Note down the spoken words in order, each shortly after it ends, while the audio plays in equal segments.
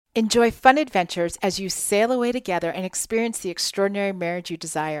Enjoy fun adventures as you sail away together and experience the extraordinary marriage you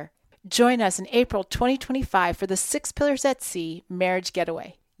desire. Join us in April 2025 for the Six Pillars at Sea Marriage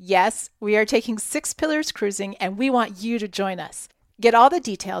Getaway. Yes, we are taking 6 Pillars cruising, and we want you to join us. Get all the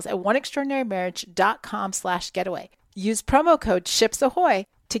details at oneextraordinarymarriage.com/getaway. Use promo code SHIPSAHOY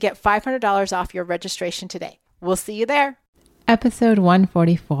to get $500 off your registration today. We'll see you there. Episode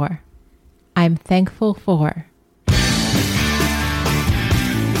 144. I'm thankful for.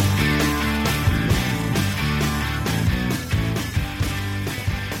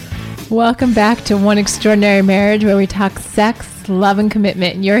 Welcome back to One Extraordinary Marriage, where we talk sex, love, and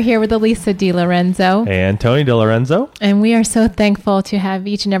commitment. You're here with Elisa DiLorenzo. And Tony DiLorenzo. And we are so thankful to have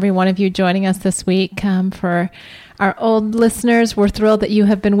each and every one of you joining us this week. For our old listeners, we're thrilled that you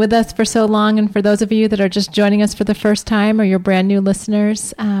have been with us for so long. And for those of you that are just joining us for the first time or you're brand new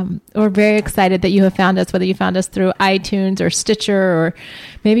listeners, we're very excited that you have found us, whether you found us through iTunes or Stitcher, or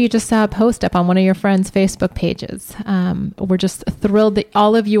maybe you just saw a post up on one of your friends' Facebook pages. We're just thrilled that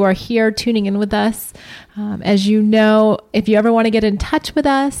all of you are here tuning in with us. As you know, if you ever want to get in touch with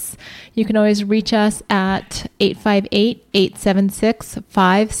us, you can always reach us at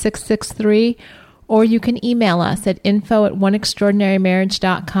 858-876-5663, or you can email us at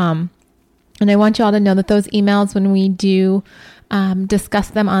info@oneextraordinarymarriage.com. And I want you all to know that those emails, when we do discuss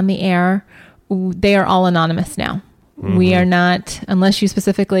them on the air, they are all anonymous now. Mm-hmm. We are not, unless you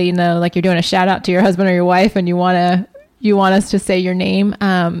specifically like you're doing a shout out to your husband or your wife and you want us to say your name,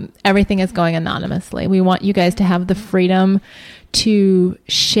 everything is going anonymously. We want you guys to have the freedom to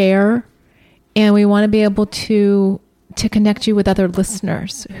share, and we want to be able to connect you with other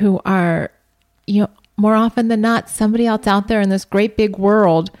listeners who are, more often than not, somebody else out there in this great big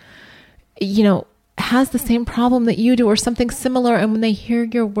world, has the same problem that you do or something similar. And when they hear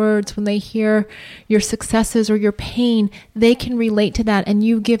your words, when they hear your successes or your pain, they can relate to that, and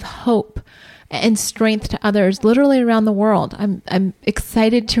you give hope and strength to others literally around the world. I'm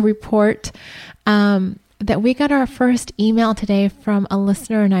excited to report that we got our first email today from a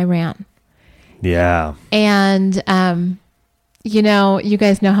listener in Iran. Yeah. And, you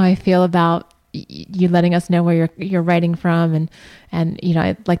guys know how I feel about you letting us know where you're writing from. And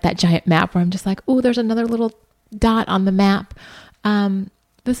I like that giant map where I'm just like, oh, there's another little dot on the map.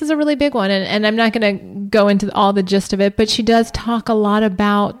 This is a really big one. And I'm not going to go into all the gist of it, but she does talk a lot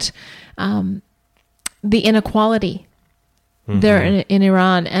about the inequality there in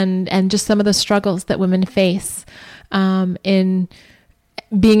Iran, and just some of the struggles that women face in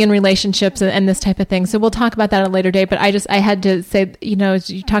being in relationships and this type of thing. So we'll talk about that at a later date, but I had to say, as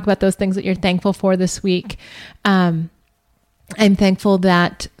you talk about those things that you're thankful for this week, I'm thankful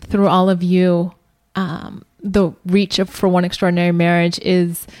that through all of you, the reach for One Extraordinary Marriage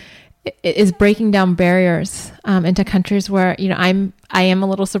is breaking down barriers into countries where, I am a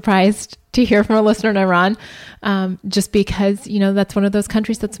little surprised to hear from a listener in Iran, just because, that's one of those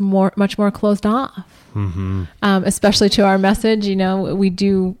countries that's much more closed off, especially to our message. We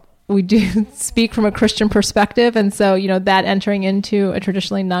do speak from a Christian perspective. And so, that entering into a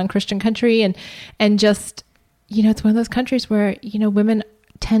traditionally non-Christian country and just, it's one of those countries where, women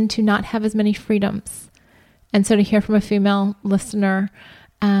tend to not have as many freedoms. And so to hear from a female listener,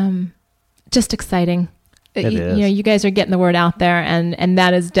 just exciting. It is. You guys are getting the word out there, and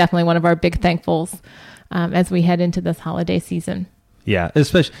that is definitely one of our big thankfuls as we head into this holiday season. Yeah,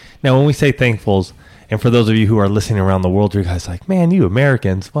 especially now when we say thankfuls, and for those of you who are listening around the world, you guys like, man, you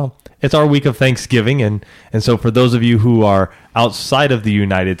Americans. Well, it's our week of Thanksgiving, and so for those of you who are outside of the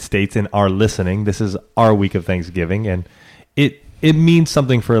United States and are listening, this is our week of Thanksgiving, and it means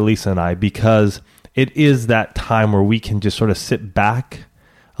something for Elisa and I, because it is that time where we can just sort of sit back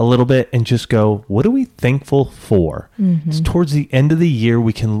a little bit and just go, what are we thankful for? Mm-hmm. It's towards the end of the year,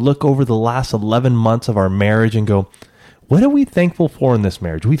 we can look over the last 11 months of our marriage and go, what are we thankful for in this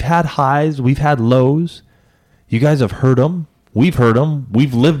marriage? We've had highs, we've had lows. You guys have heard them. We've heard them.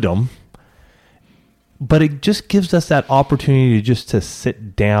 We've lived them. But it just gives us that opportunity to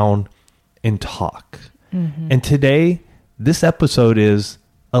sit down and talk. Mm-hmm. And today, this episode is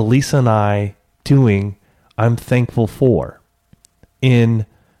Elisa and I doing I'm Thankful For in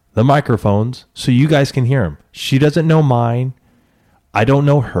the microphones so you guys can hear them. She doesn't know mine. I don't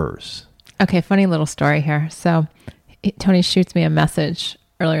know hers. Okay, funny little story here. So Tony shoots me a message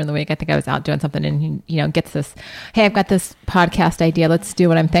earlier in the week. I think I was out doing something, and he, gets this, hey, I've got this podcast idea. Let's do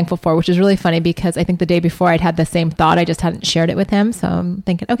what I'm thankful for, which is really funny because I think the day before I'd had the same thought. I just hadn't shared it with him. So I'm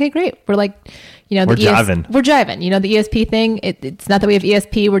thinking, okay, great. We're like, we're jiving. We're jiving. The ESP thing, it's not that we have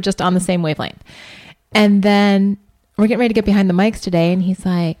ESP. We're just on the same wavelength. And then we're getting ready to get behind the mics today. And he's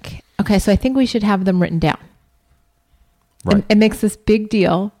like, okay, so I think we should have them written down. Right. It makes this big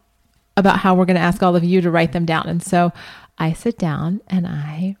deal about how we're going to ask all of you to write them down. And so I sit down and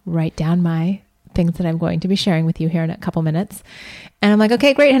I write down my things that I'm going to be sharing with you here in a couple minutes. And I'm like,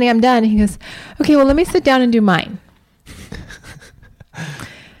 okay, great, honey, I'm done. He goes, okay, well, let me sit down and do mine.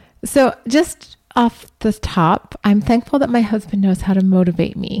 So just off the top, I'm thankful that my husband knows how to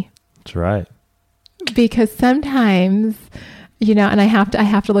motivate me. That's right. Because sometimes, you know, and I have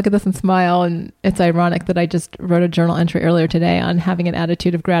to look at this and smile. And it's ironic that I just wrote a journal entry earlier today on having an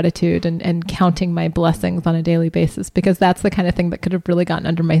attitude of gratitude and counting my blessings on a daily basis, because that's the kind of thing that could have really gotten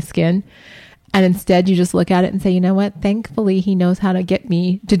under my skin. And instead you just look at it and say, you know what? Thankfully, he knows how to get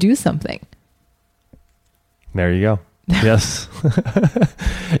me to do something. There you go. Yes.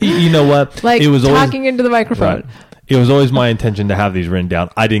 You know what? Like it was talking into the microphone. Right. It was always my intention to have these written down.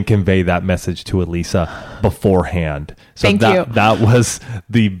 I didn't convey that message to Elisa beforehand. So Thank you. That was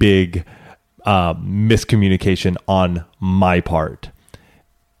the big miscommunication on my part.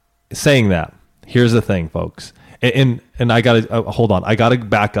 Saying that, here's the thing, folks. And I got to hold on. I got to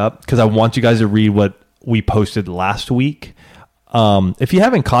back up because I want you guys to read what we posted last week. If you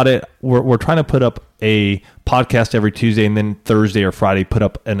haven't caught it, we're trying to put up a podcast every Tuesday, and then Thursday or Friday put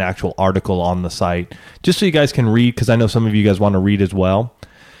up an actual article on the site just so you guys can read, because I know some of you guys want to read as well.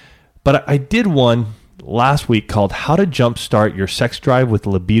 But I did one last week called How to Jumpstart Your Sex Drive with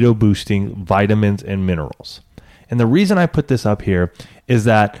Libido Boosting Vitamins and Minerals. And the reason I put this up here is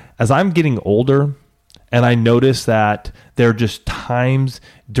that as I'm getting older, and I notice that there are just times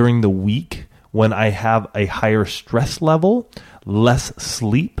during the week when I have a higher stress level, less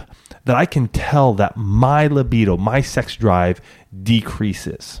sleep, that I can tell that my libido, my sex drive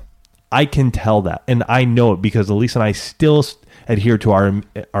decreases. I can tell that. And I know it because Elisa and I still adhere to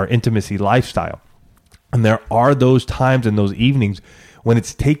our intimacy lifestyle. And there are those times and those evenings when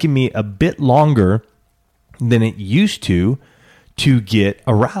it's taken me a bit longer than it used to get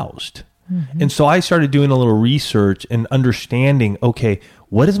aroused. Mm-hmm. And so I started doing a little research and understanding, okay,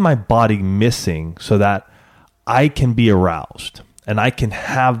 what is my body missing so that I can be aroused and I can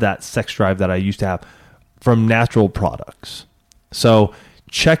have that sex drive that I used to have from natural products. So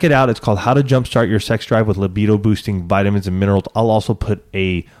check it out. It's called How to Jumpstart Your Sex Drive with Libido Boosting Vitamins and Minerals. I'll also put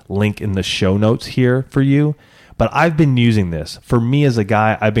a link in the show notes here for you. But I've been using this. For me as a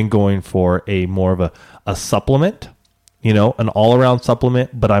guy, I've been going for a more of a supplement, you know, an all-around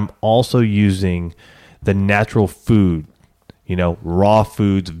supplement, but I'm also using the natural food, you know, raw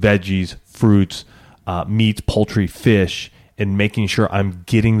foods, veggies, fruits, meats, poultry, fish, and making sure I'm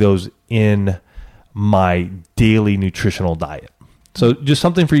getting those in my daily nutritional diet. So just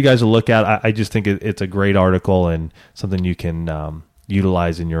something for you guys to look at. I just think it's a great article and something you can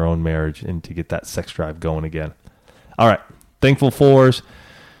utilize in your own marriage and to get that sex drive going again. All right. Thankful fours.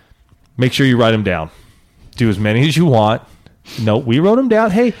 Make sure you write them down. Do as many as you want. No, we wrote them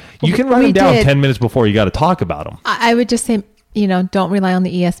down. Hey, you can write them down 10 minutes before you got to talk about them. I would just say, you know, don't rely on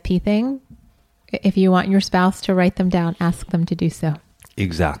the ESP thing. If you want your spouse to write them down, ask them to do so.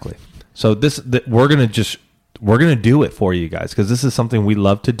 Exactly. So we're going to do it for you guys because this is something we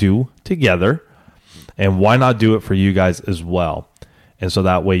love to do together. And why not do it for you guys as well? And so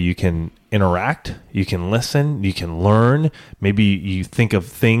that way you can interact, you can listen, you can learn. Maybe you think of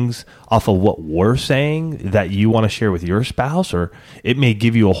things off of what we're saying that you want to share with your spouse, or it may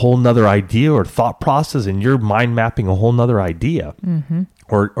give you a whole nother idea or thought process and you're mind mapping a whole nother idea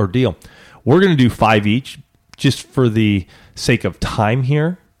or deal. We're going to do 5 each just for the sake of time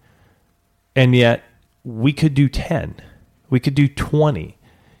here. And yet we could do 10. We could do 20.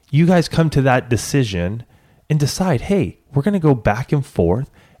 You guys come to that decision and decide, hey, we're going to go back and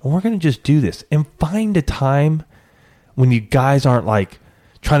forth and we're going to just do this and find a time when you guys aren't like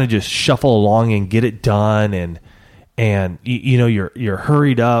trying to just shuffle along and get it done. And you know, you're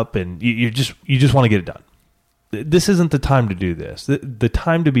hurried up and you just want to get it done. This isn't the time to do this. The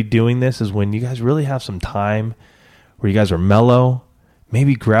time to be doing this is when you guys really have some time where you guys are mellow.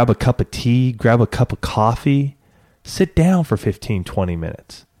 Maybe grab a cup of tea, grab a cup of coffee, sit down for 15, 20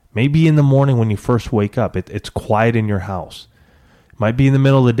 minutes. Maybe in the morning when you first wake up, it's quiet in your house. It might be in the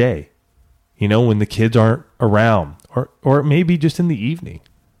middle of the day, you know, when the kids aren't around, or it may be just in the evening.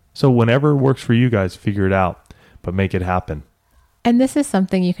 So whenever works for you guys, figure it out, but make it happen. And this is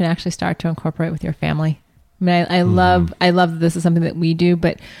something you can actually start to incorporate with your family. I mean, I love that this is something that we do,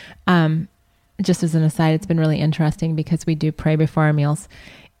 but just as an aside, it's been really interesting because we do pray before our meals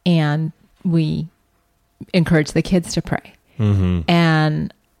and we encourage the kids to pray. Mm-hmm.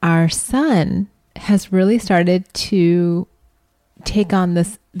 And our son has really started to take on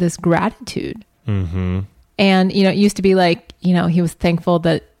this gratitude. Mm-hmm. And, you know, it used to be like, you know, he was thankful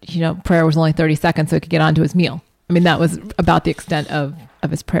that, you know, prayer was only 30 seconds so he could get on to his meal. I mean, that was about the extent of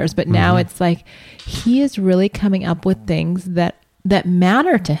of his prayers, but now it's like he is really coming up with things that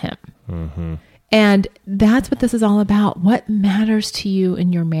matter to him. Mm-hmm. And that's what this is all about. What matters to you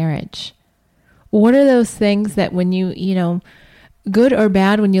in your marriage? What are those things that when you good or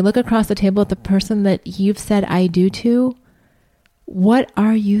bad, when you look across the table at the person that you've said I do to, what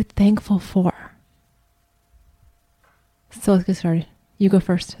are you thankful for? So let's get started. You go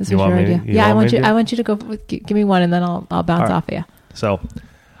first. This is your idea. I want you to go. Give me one, and then I'll bounce off of you. So,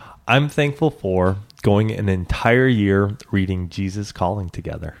 I'm thankful for going an entire year reading Jesus Calling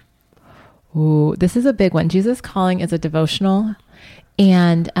together. Ooh, this is a big one. Jesus Calling is a devotional,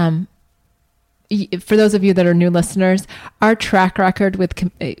 and for those of you that are new listeners, our track record with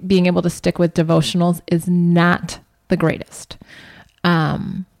being able to stick with devotionals is not the greatest.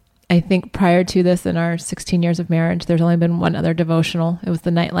 I think prior to this, in our 16 years of marriage, there's only been one other devotional. It was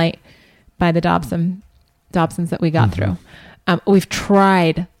the Nightlight by the Dobsons that we got through. We've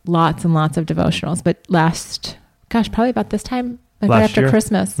tried lots and lots of devotionals, but probably about this time, right after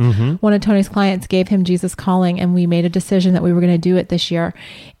Christmas, one of Tony's clients gave him Jesus Calling, and we made a decision that we were going to do it this year.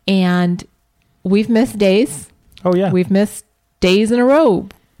 And we've missed days. Oh, yeah. We've missed days in a row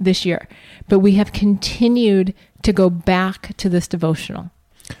this year, but we have continued to go back to this devotional.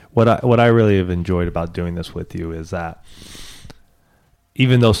 What I really have enjoyed about doing this with you is that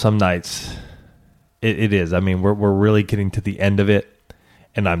even though some nights it is, I mean, we're really getting to the end of it,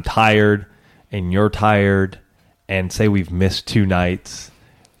 and I'm tired and you're tired, and say we've missed 2 nights,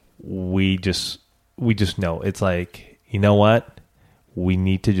 we just know it's like, you know what? We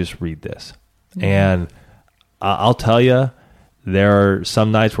need to just read this. Mm-hmm. And I'll tell you, there are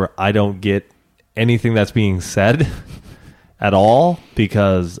some nights where I don't get anything that's being said at all,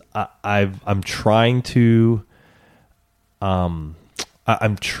 because I'm trying to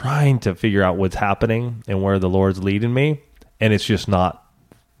figure out what's happening and where the Lord's leading me, and it's just not,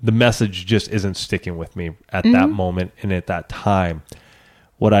 the message just isn't sticking with me at that moment and at that time.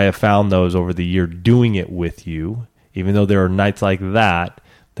 What I have found, though, is over the year doing it with you, even though there are nights like that,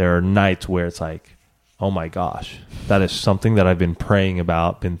 there are nights where it's like, oh my gosh, that is something that I've been praying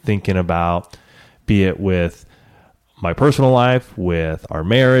about, been thinking about, be it with my personal life, with our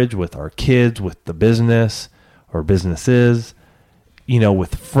marriage, with our kids, with the business or businesses,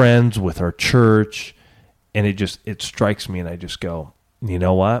 with friends, with our church. And it strikes me, and I just go, you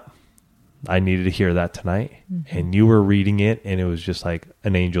know what? I needed to hear that tonight. Mm-hmm. And you were reading it, and it was just like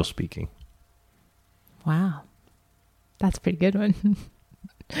an angel speaking. Wow. That's a pretty good one.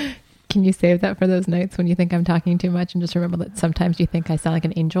 Can you save that for those nights when you think I'm talking too much, and just remember that sometimes you think I sound like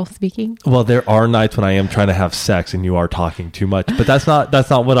an angel speaking? Well, there are nights when I am trying to have sex and you are talking too much, but that's not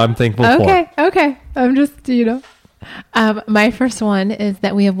what I'm thankful for. Okay. I'm just, my first one is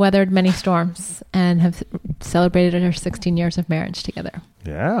that we have weathered many storms and have celebrated our 16 years of marriage together.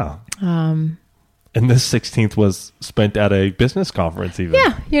 Yeah. And this 16th was spent at a business conference even.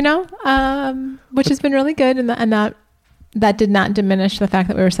 Yeah, which has been really good, and that did not diminish the fact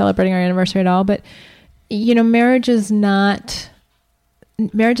that we were celebrating our anniversary at all. But, marriage is not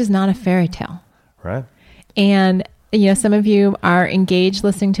a fairy tale. Right. And, some of you are engaged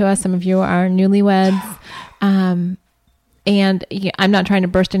listening to us. Some of you are newlyweds. And I'm not trying to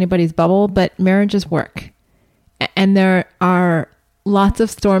burst anybody's bubble, but marriage is work. And there are lots of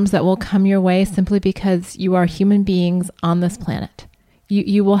storms that will come your way simply because you are human beings on this planet.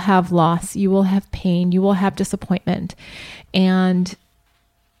 You will have loss, you will have pain, you will have disappointment. And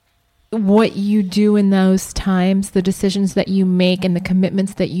what you do in those times, the decisions that you make and the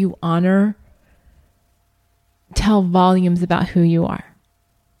commitments that you honor, tell volumes about who you are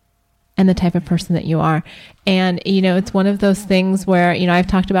and the type of person that you are. And, it's one of those things where, I've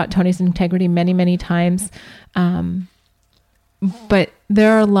talked about Tony's integrity many, many times. But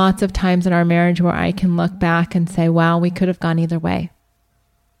there are lots of times in our marriage where I can look back and say, wow, we could have gone either way.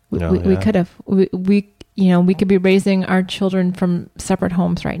 We could have. We could be raising our children from separate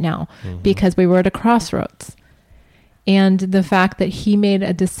homes right now because we were at a crossroads. And the fact that he made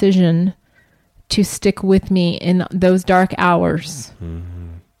a decision to stick with me in those dark hours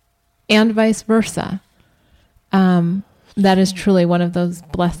and vice versa, that is truly one of those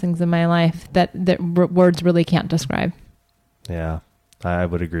blessings in my life that words really can't describe. Yeah, I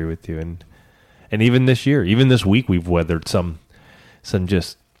would agree with you. And even this year, even this week, we've weathered some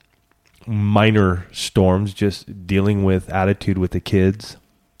just minor storms, just dealing with attitude with the kids,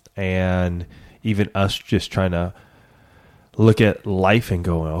 and even us just trying to look at life and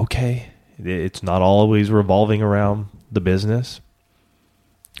go, okay, it's not always revolving around the business,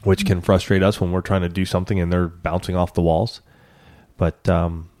 which can frustrate us when we're trying to do something and they're bouncing off the walls. But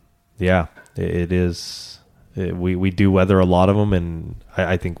it is We do weather a lot of them, and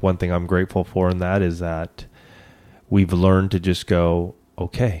I think one thing I'm grateful for in that is that we've learned to just go,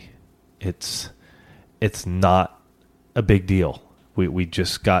 okay, it's not a big deal. We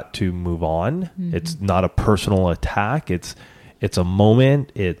just got to move on. Mm-hmm. It's not a personal attack. It's a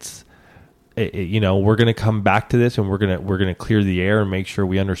moment. We're going to come back to this, and we're going to clear the air and make sure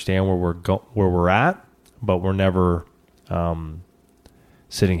we understand where we're at, but we're never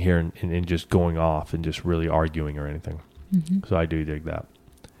sitting here and just going off and just really arguing or anything. Mm-hmm. So I do dig that.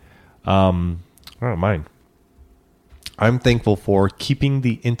 I don't mind. I'm thankful for keeping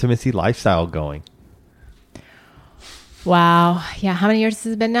the intimacy lifestyle going. Wow. Yeah. How many years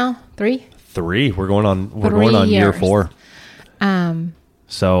has it been now? 3? 3. We're going on year 4.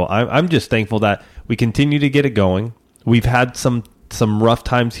 So I'm just thankful that we continue to get it going. We've had some rough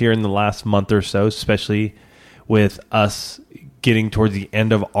times here in the last month or so, especially with us getting towards the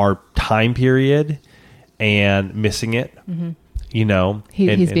end of our time period and missing it. Mm-hmm.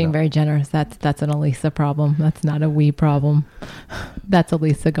 He's being very generous. That's an Elisa problem. That's not a we problem. That's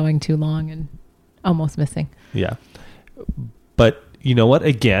Elisa going too long and almost missing. Yeah. But you know what?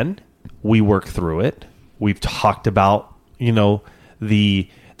 Again, we work through it. We've talked about, the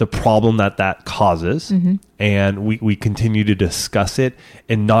problem that causes, mm-hmm. and we continue to discuss it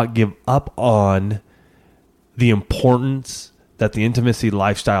and not give up on the importance that the intimacy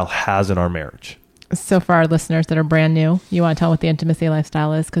lifestyle has in our marriage. So for our listeners that are brand new, you want to tell what the intimacy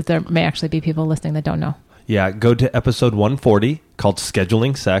lifestyle is? Because there may actually be people listening that don't know. Yeah, go to episode 140 called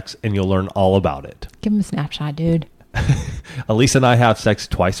Scheduling Sex, and you'll learn all about it. Give them a snapshot, dude. Elisa and I have sex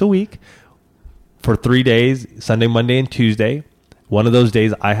twice a week for 3 days, Sunday, Monday, and Tuesday. One of those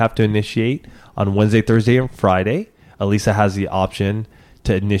days I have to initiate on Wednesday, Thursday, and Friday. Elisa has the option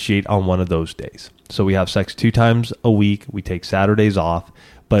to initiate on one of those days. So we have sex 2 times a week. We take Saturdays off.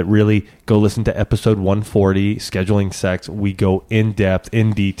 But really, go listen to episode 140, Scheduling Sex. We go in depth,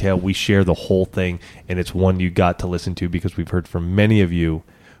 in detail. We share the whole thing, and it's one you got to listen to because we've heard from many of you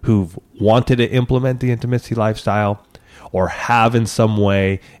who've wanted to implement the intimacy lifestyle or have in some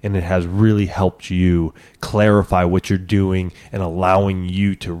way, and it has really helped you clarify what you're doing and allowing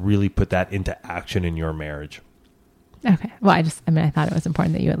you to really put that into action in your marriage. Okay. Well, I thought it was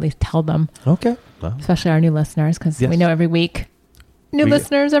important that you at least tell them. Okay. Well, especially our new listeners, because we know every week.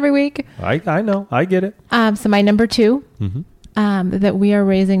 Listeners every week. I know. I get it. So my number 2, mm-hmm. That we are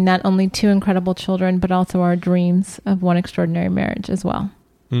raising not only 2 incredible children, but also our dreams of one extraordinary marriage as well.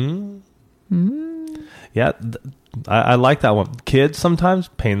 Mm. Mm. Yeah, I like that one. Kids sometimes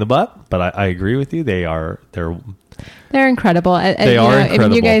pain in the butt, but I agree with you. They're incredible. They are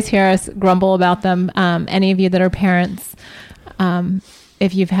incredible. If you guys hear us grumble about them, any of you that are parents,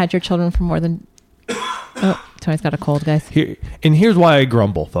 if you've had your children for more than... Oh, Tony's got a cold, guys. Here's why I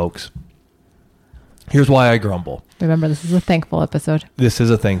grumble, folks. Here's why I grumble. Remember, this is a thankful episode. This is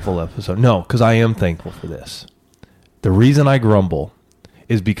a thankful episode. No, because I am thankful for this. The reason I grumble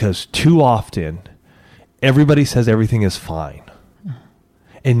is because too often, everybody says everything is fine.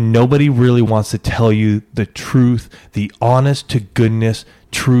 And nobody really wants to tell you the truth, the honest to goodness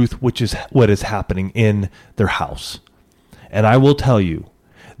truth, which is what is happening in their house. And I will tell you,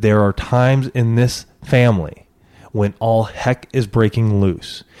 there are times in this family when all heck is breaking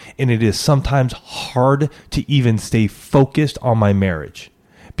loose. And it is sometimes hard to even stay focused on my marriage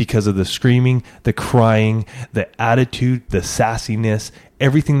because of the screaming, the crying, the attitude, the sassiness,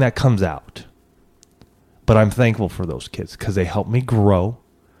 everything that comes out. But I'm thankful for those kids because they help me grow.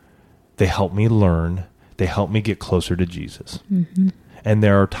 They help me learn. They help me get closer to Jesus. Mm-hmm. And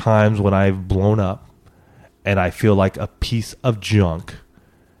there are times when I've blown up and I feel like a piece of junk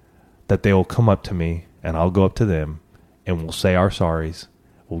that they will come up to me and I'll go up to them and we'll say our sorries.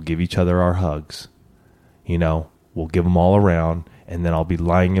 We'll give each other our hugs. We'll give them all around, and then I'll be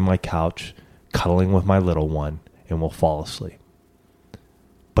lying in my couch, cuddling with my little one, and we'll fall asleep.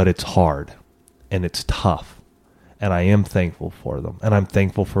 But it's hard and it's tough. And I am thankful for them. And I'm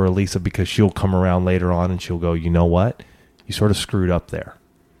thankful for Elisa because she'll come around later on and she'll go, you know what? You sort of screwed up there.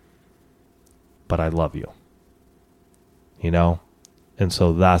 But I love you. And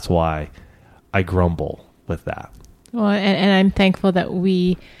so that's why I grumble with that. Well, and I'm thankful that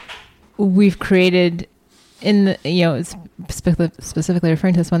we've created in the, specifically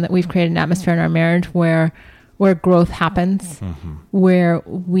referring to this one, that we've created an atmosphere in our marriage where growth happens, mm-hmm. where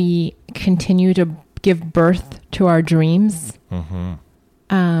we continue to give birth to our dreams. Mm-hmm.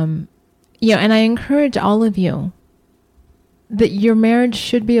 And I encourage all of you that your marriage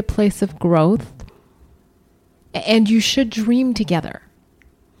should be a place of growth and you should dream together.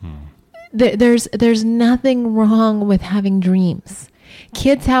 There's nothing wrong with having dreams.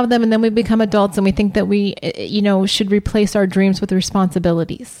 Kids have them, and then we become adults and we think that we, should replace our dreams with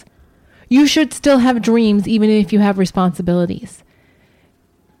responsibilities. You should still have dreams even if you have responsibilities.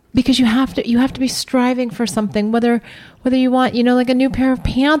 Because you have to be striving for something, whether you want, like a new pair of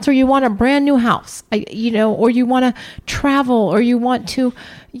pants, or you want a brand new house, or you want to travel, or you want to,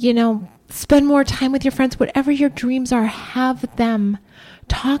 spend more time with your friends. Whatever your dreams are, have them.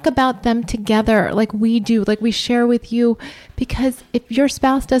 Talk about them together like we do, like we share with you. Because if your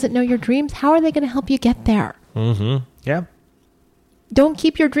spouse doesn't know your dreams, how are they going to help you get there? Mm-hmm. Yeah. Don't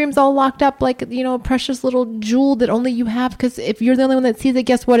keep your dreams all locked up like, a precious little jewel that only you have. Because if you're the only one that sees it,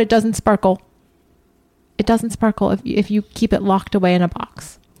 guess what? It doesn't sparkle. It doesn't sparkle if you keep it locked away in a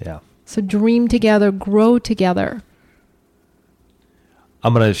box. Yeah. So dream together, grow together.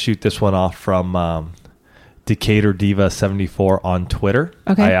 I'm going to shoot this one off from Decatur Diva 74 on Twitter.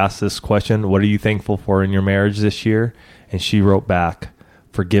 Okay. I asked this question, what are you thankful for in your marriage this year? And she wrote back,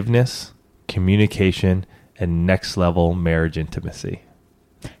 forgiveness, communication, and next level marriage intimacy.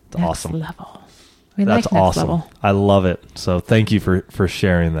 It's next awesome. Level. We That's like next awesome. level. I love it. So thank you for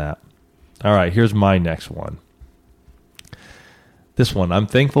sharing that. All right, here's my next one. This one, I'm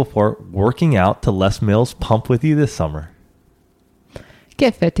thankful for working out to Les Mills Pump with you this summer.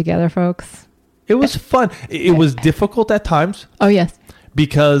 Get fit together, folks. It was fun. It was difficult at times Oh, yes.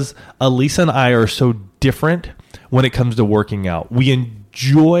 because Elisa and I are so different when it comes to working out. We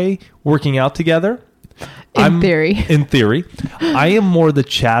enjoy working out together. In theory. In theory. I am more the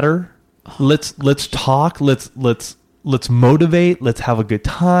chatter. Let's talk. Let's motivate. Let's have a good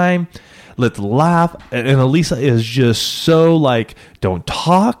time. Let's laugh. And Elisa is just so like, don't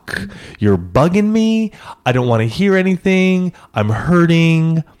talk. You're bugging me. I don't want to hear anything. I'm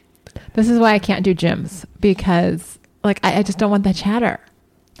hurting. This is why I can't do gyms, because like I just don't want that chatter.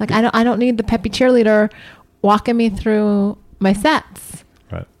 Like I don't need the peppy cheerleader walking me through my sets.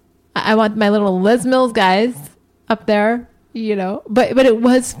 Right. I want my little Les Mills guys up there, but it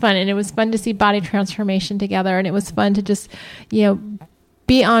was fun, and it was fun to see body transformation together, and it was fun to just,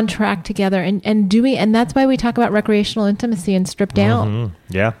 be on track together and doing, and that's why we talk about recreational intimacy and strip down.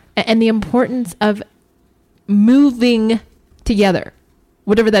 Mm-hmm. Yeah. And the importance of moving together,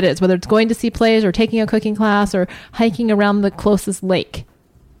 whatever that is, whether it's going to see plays or taking a cooking class or hiking around the closest lake.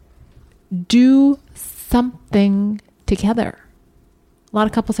 Do something together. A lot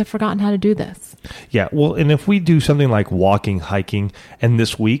of couples have forgotten how to do this. Yeah. Well, and if we do something like walking, hiking, and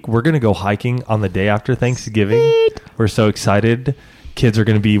this week we're going to go hiking on the day after Thanksgiving. Sweet. We're so excited. Kids are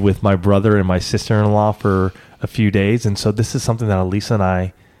going to be with my brother and my sister-in-law for a few days. And so this is something that Elisa and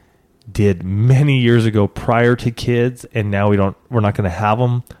I did many years ago prior to kids. And now we're not going to have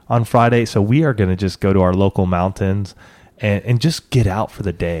them on Friday. So we are going to just go to our local mountains and just get out for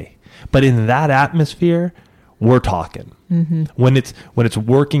the day. But in that atmosphere, we're talking. Mm-hmm. When it's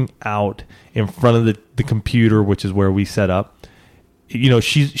working out in front of the computer, which is where we set up,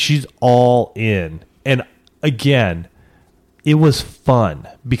 she's all in. And again, it was fun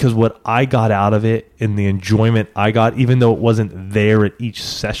because what I got out of it and the enjoyment I got, even though it wasn't there at each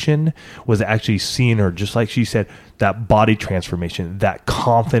session, was actually seeing her, just like she said, that body transformation, that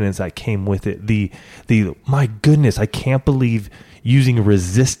confidence that came with it. The my goodness, I can't believe using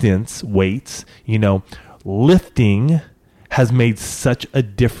resistance weights, lifting has made such a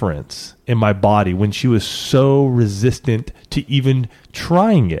difference in my body when she was so resistant to even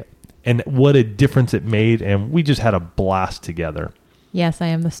trying it. And what a difference it made. And we just had a blast together. Yes, I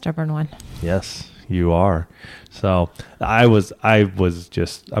am the stubborn one. Yes, you are. So I'm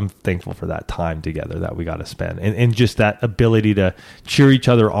thankful for that time together that we got to spend. And just that ability to cheer each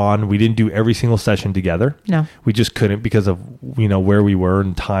other on. We didn't do every single session together. No. We just couldn't because of, where we were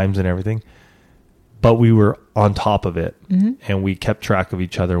and times and everything. But we were on top of it. Mm-hmm. And we kept track of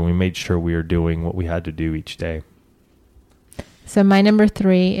each other. And we made sure we were doing what we had to do each day. So my number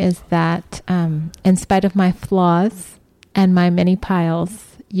 3 is that in spite of my flaws and my many piles,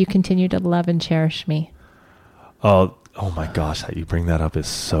 you continue to love and cherish me. Oh my gosh, how you bring that up is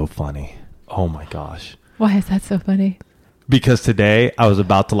so funny. Oh my gosh. Why is that so funny? Because today I was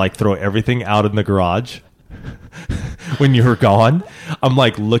about to throw everything out in the garage when you were gone. I'm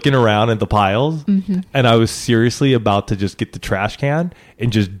looking around at the piles, mm-hmm. and I was seriously about to just get the trash can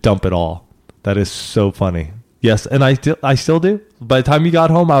and just dump it all. That is so funny. Yes, and I still do. By the time you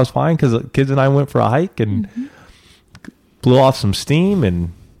got home, I was fine because the kids and I went for a hike and mm-hmm. blew off some steam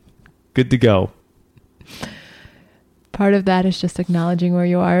and good to go. Part of that is just acknowledging where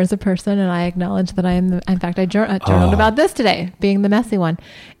you are as a person, and I acknowledge that I am. In fact, I journaled about this today, being the messy one,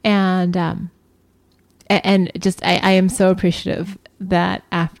 and just I am so appreciative that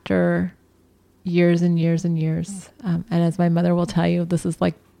after years and years and years. And as my mother will tell you, this is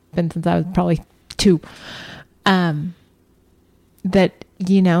like been since I was probably 2. That,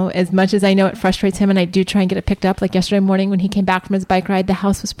 you know, as much as I know it frustrates him and I do try and get it picked up, like yesterday morning when he came back from his bike ride, the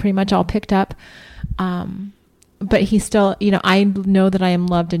house was pretty much all picked up. But he still, you know, I know that I am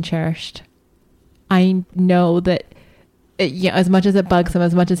loved and cherished. I know that, as much as it bugs him,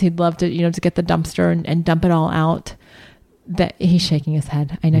 as much as he'd love to, you know, to get the dumpster and dump it all out, that he's shaking his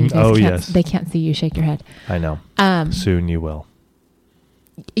head. I know you guys they can't see you shake your head. I know. Soon you will.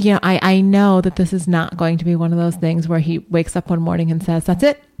 You know, I know that this is not going to be one of those things where he wakes up one morning and says, that's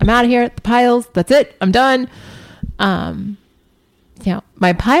it. I'm out of here. The piles. That's it. I'm done. You know,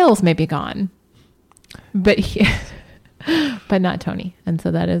 my piles may be gone, but but not Tony. And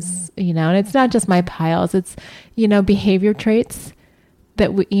so that is, you know, and it's not just my piles. It's, you know, behavior traits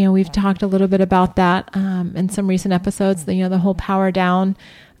that we, you know, we've talked a little bit about that in some recent episodes, you know, the whole power down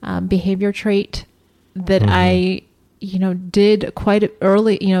behavior trait that I, you know, did quite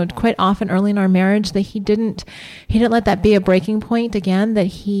early, you know, quite often early in our marriage, that he didn't let that be a breaking point again,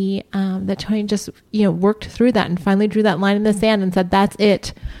 that that Tony just, you know, worked through that and finally drew that line in the sand and said, that's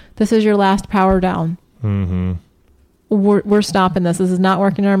it. This is your last power down. Mm-hmm. We're stopping this. This is not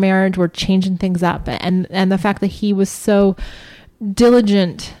working in our marriage. We're changing things up. And the fact that he was so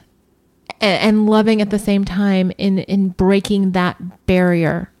diligent and loving at the same time in breaking that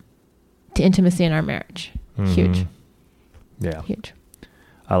barrier to intimacy in our marriage. Mm-hmm. Huge. Yeah. Huge.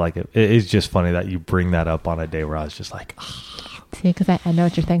 I like it. It's just funny that you bring that up on a day where I was just like, See, because I know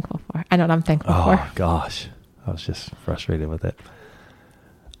what you're thankful for. I know what I'm thankful for. Oh, gosh. I was just frustrated with it.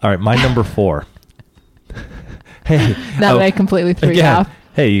 All right. My number 4. Hey. Now that I completely threw you off.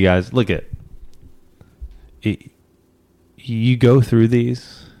 Hey, you guys, look at it. You go through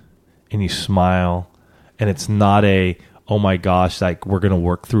these and you smile, and it's not oh my gosh, like we're going to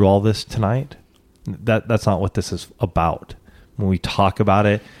work through all this tonight. That's not what this is about. When we talk about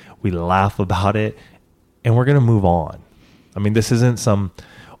it, we laugh about it, and we're going to move on. I mean, this isn't some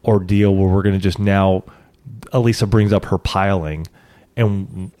ordeal where we're going to just now, Elisa brings up her piling,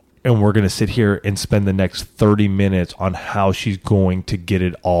 and we're going to sit here and spend the next 30 minutes on how she's going to get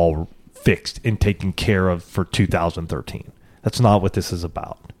it all fixed and taken care of for 2013. That's not what this is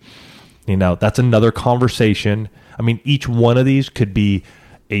about. You know, that's another conversation. I mean, each one of these could be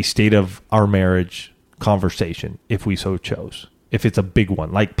a state of our marriage conversation if we so chose. If it's a big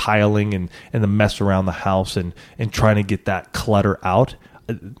one, like piling and the mess around the house and trying to get that clutter out,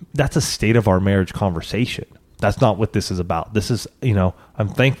 that's a state of our marriage conversation. That's not what this is about. This is, you know, I'm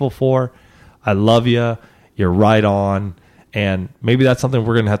thankful for, I love you, you're right on. And maybe that's something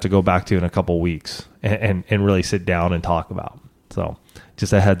we're going to have to go back to in a couple of weeks and really sit down and talk about. So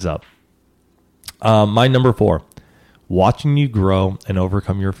just a heads up. My number 4, watching you grow and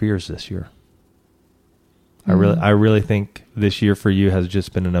overcome your fears this year. I really think this year for you has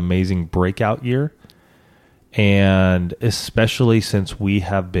just been an amazing breakout year. And especially since we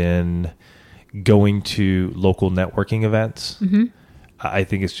have been going to local networking events, I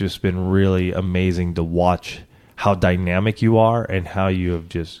think it's just been really amazing to watch how dynamic you are and how you have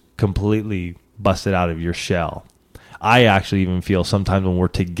just completely busted out of your shell. I actually even feel sometimes when we're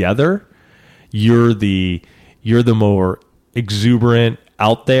together, you're the more exuberant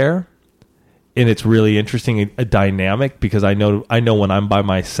out there. And it's really interesting, a dynamic, because I know when I'm by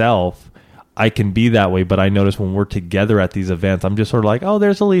myself, I can be that way. But I notice when we're together at these events, I'm just sort of like, oh,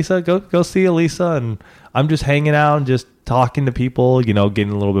 there's Elisa. Go see Elisa. And I'm just hanging out and just talking to people, you know,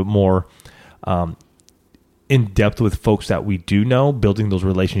 getting a little bit more in depth with folks that we do know, building those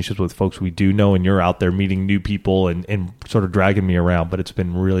relationships with folks we do know. And you're out there meeting new people and sort of dragging me around. But it's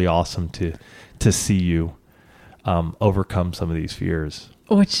been really awesome to see you overcome some of these fears.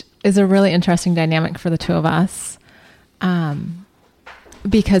 Which is a really interesting dynamic for the two of us.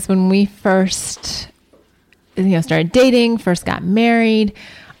 Because when we first, started dating, first got married,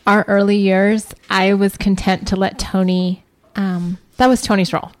 our early years, I was content to let Tony, that was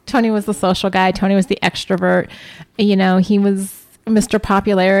Tony's role. Tony was the social guy. Tony was the extrovert. You know, he was Mr.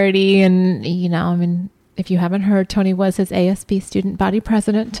 Popularity. And, you know, I mean, if you haven't heard, Tony was his ASB student body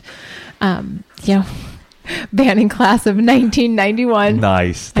president. Banning class of 1991.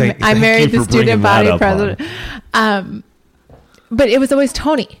 Nice. I married the student body president. But it was always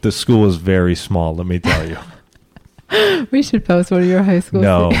Tony. The school was very small, let me tell you. We should post one of your high schools.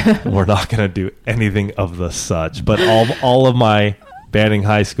 No, we're not going to do anything of the such. But all of my Banning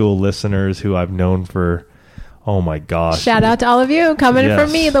High School listeners who I've known for, oh my gosh. Shout out to all of you coming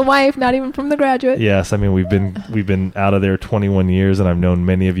from me, the wife, not even from the graduate. Yes, I mean, we've been out of there 21 years, and I've known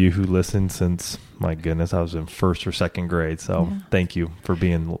many of you who listen since, my goodness, I was in first or second grade. So Thank you for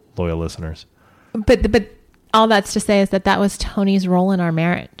being loyal listeners. But all that's to say is that was Tony's role in our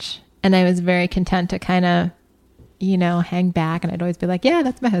marriage. And I was very content to kind of, hang back. And I'd always be like, yeah,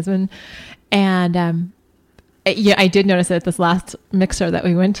 that's my husband. And, yeah, I did notice it at this last mixer that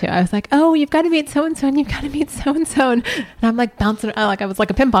we went to. I was like, oh, you've got to meet so-and-so and you've got to meet so-and-so. And I'm like bouncing, like I was like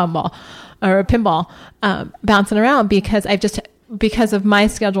a ping pong ball or a pinball, bouncing around because because of my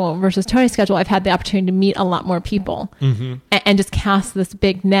schedule versus Tony's schedule, I've had the opportunity to meet a lot more people and just cast this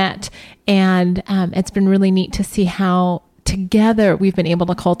big net. And it's been really neat to see how together we've been able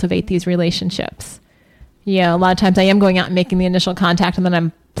to cultivate these relationships. A lot of times I am going out and making the initial contact, and then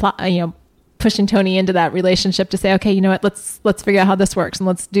I'm, pushing Tony into that relationship to say, okay, you know what, let's figure out how this works and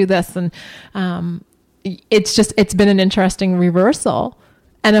let's do this. And it's been an interesting reversal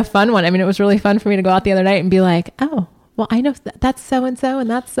and a fun one. I mean, it was really fun for me to go out the other night and be like, oh, well, I know that's so-and-so and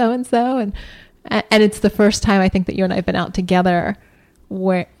that's so-and-so. And it's the first time I think that you and I have been out together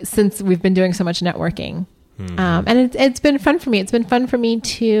since we've been doing so much networking. And it's been fun for me. It's been fun for me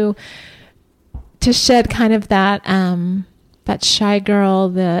to shed kind of that shy girl,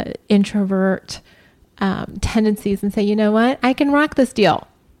 the introvert tendencies, and say, you know what, I can rock this deal.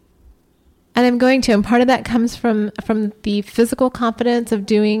 And I'm going to. And part of that comes from the physical confidence of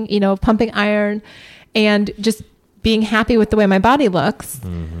doing, pumping iron and just being happy with the way my body looks.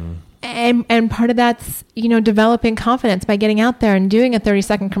 Mm-hmm. And part of that's, developing confidence by getting out there and doing a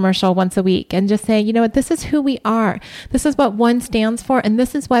 30-second commercial once a week and just saying, you know what, this is who we are. This is what One stands for. And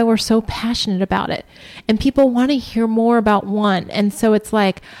this is why we're so passionate about it. And people want to hear more about One. And so it's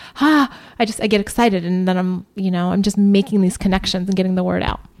like, I get excited. And then I'm just making these connections and getting the word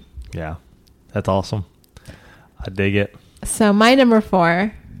out. Yeah, that's awesome. I dig it. So my number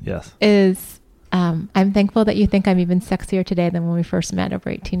 4 is, I'm thankful that you think I'm even sexier today than when we first met over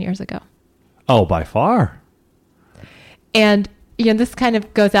 18 years ago. Oh, by far. And, this kind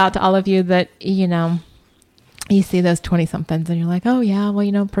of goes out to all of you that, you see those 20 somethings and you're like, oh yeah,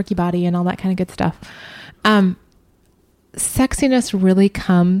 well, perky body and all that kind of good stuff. Sexiness really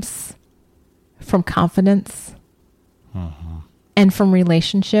comes from confidence and from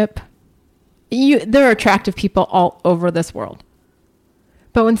relationship. There are attractive people all over this world.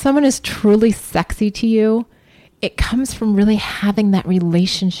 But when someone is truly sexy to you, it comes from really having that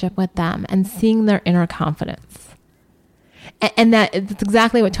relationship with them and seeing their inner confidence. And that's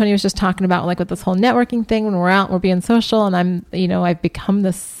exactly what Tony was just talking about, like with this whole networking thing. When we're out, we're being social, and I've become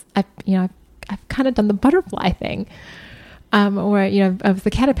this, I've kind of done the butterfly thing, where, I was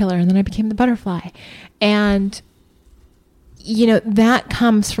the caterpillar and then I became the butterfly. And, that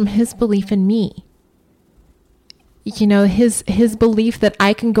comes from his belief in me. His belief that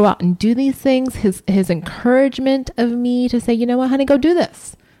I can go out and do these things, his encouragement of me to say, you know what, honey, go do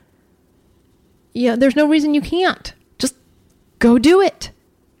this. There's no reason you can't. Just go do it.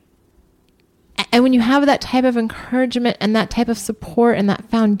 And when you have that type of encouragement and that type of support and that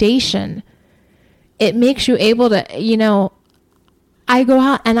foundation, it makes you able to, I go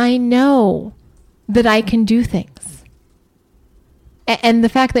out and I know that I can do things. And the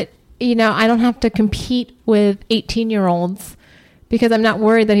fact that, I don't have to compete with 18-year-olds because I'm not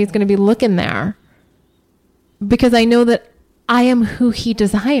worried that he's going to be looking there, because I know that I am who he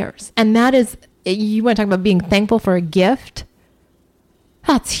desires. And that is, you want to talk about being thankful for a gift?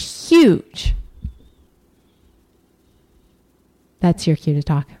 That's huge. That's your cue to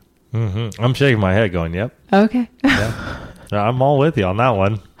talk. Mm-hmm. I'm shaking my head going, yep. Okay. Yeah. I'm all with you on that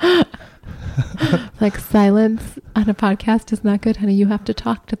one. Like silence on a podcast is not good, honey. You have to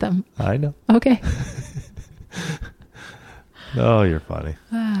talk to them. I know. Okay. Oh, you're funny.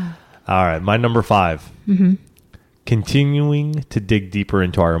 All right. My number 5. Mm-hmm. Continuing to dig deeper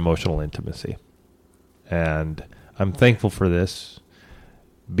into our emotional intimacy. And I'm thankful for this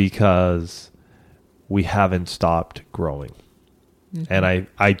because we haven't stopped growing. Mm-hmm. And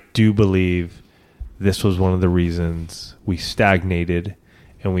I do believe this was one of the reasons we stagnated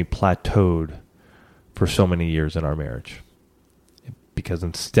and we plateaued for so many years in our marriage. Because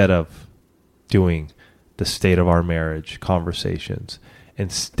instead of doing the state of our marriage conversations,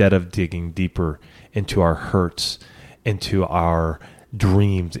 instead of digging deeper into our hurts, into our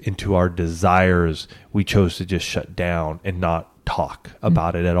dreams, into our desires, we chose to just shut down and not talk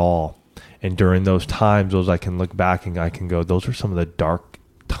about it at all. And during those times, I can look back and I can go, those are some of the dark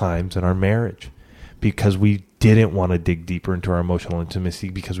times in our marriage, because we didn't want to dig deeper into our emotional intimacy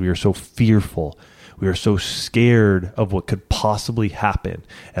because we were so fearful. We were so scared of what could possibly happen.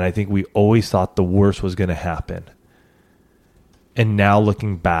 And I think we always thought the worst was going to happen. And now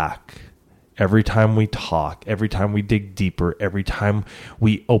looking back, every time we talk, every time we dig deeper, every time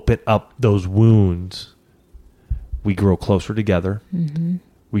we open up those wounds, we grow closer together. Mm-hmm.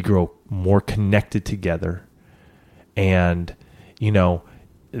 we grow more connected together. And,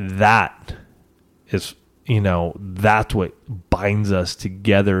 that is, that's what binds us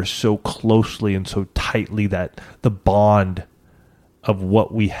together so closely and so tightly, that the bond of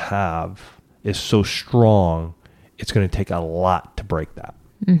what we have is so strong. It's going to take a lot to break that.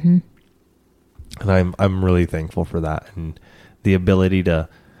 Mm-hmm. And I'm really thankful for that, and the ability to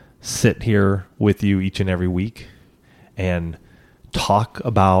sit here with you each and every week and talk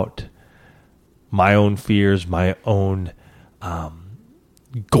about my own fears, my own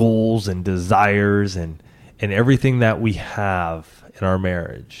goals and desires, and everything that we have in our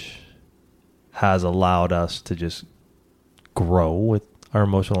marriage has allowed us to just grow with our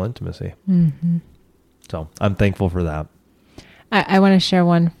emotional intimacy. Mm-hmm. So I'm thankful for that. I want to share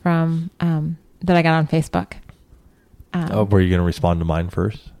one from that I got on Facebook. Were you going to respond to mine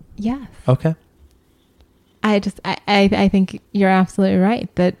first? Yes. Okay. I think you're absolutely right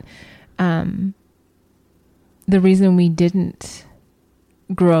that the reason we didn't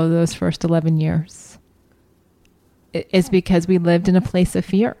grow those first 11 years is because we lived in a place of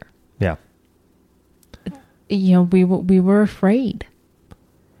fear. Yeah. We were afraid,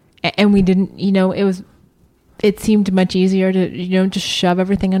 and we didn't, it seemed much easier to, just shove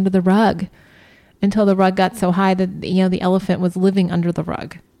everything under the rug until the rug got so high that, the elephant was living under the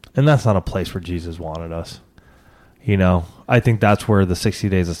rug. And that's not a place where Jesus wanted us. I think that's where the 60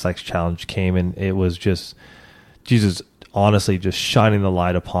 Days of Sex Challenge came, and it was just Jesus honestly just shining the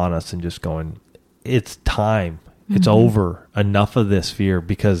light upon us and just going, it's time. It's over. Enough of this fear,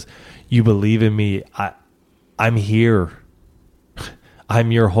 because you believe in me. I'm here.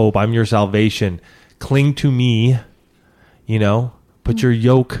 I'm your hope. I'm your salvation. Cling to me, put your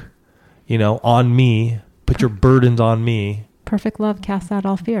yoke, on me, put your burdens on me. Perfect love casts out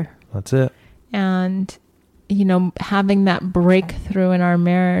all fear. That's it. And, having that breakthrough in our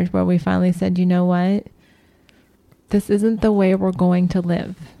marriage where we finally said, you know what? This isn't the way we're going to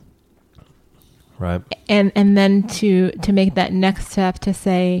live. Right. And then to make that next step to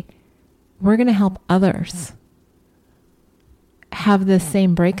say, we're going to help others have this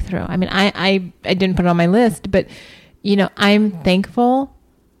same breakthrough. I mean, I didn't put it on my list, but, I'm thankful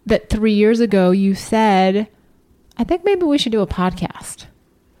that 3 years ago you said, I think maybe we should do a podcast.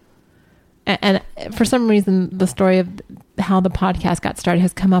 And for some reason, the story of how the podcast got started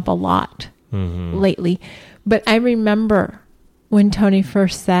has come up a lot lately. But I remember when Tony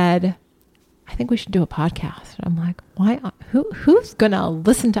first said, I think we should do a podcast. I'm like, why? Who's going to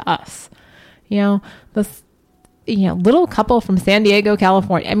listen to us? This little couple from San Diego,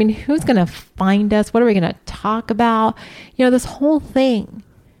 California. I mean, who's going to find us? What are we going to talk about? This whole thing.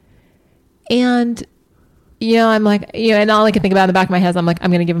 And, I'm like, and all I can think about in the back of my head is I'm like, I'm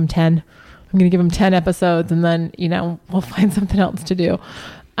going to give him 10. I'm going to give him 10 episodes, and then, we'll find something else to do.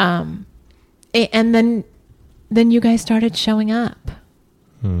 And then you guys started showing up.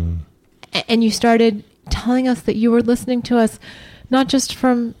 And you started telling us that you were listening to us, not just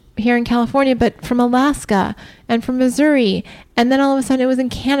from here in California, but from Alaska and from Missouri. And then all of a sudden it was in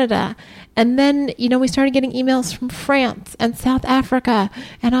Canada. And then, we started getting emails from France and South Africa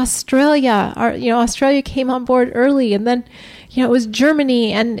and Australia. Australia came on board early. And then, it was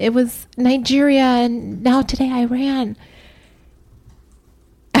Germany, and it was Nigeria, and now today Iran.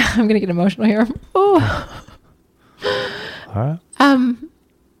 I'm going to get emotional here. Oh. All right.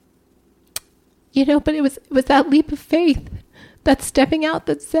 But it was that leap of faith, that stepping out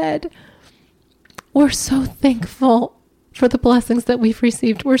that said, we're so thankful for the blessings that we've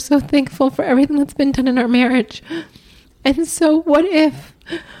received. We're so thankful for everything that's been done in our marriage. And so what if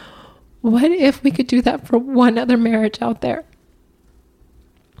we could do that for one other marriage out there?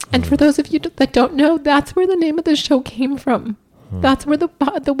 And for those of you that don't know, that's where the name of the show came from. That's where the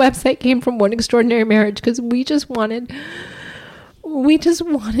website came from, One Extraordinary Marriage, because we just wanted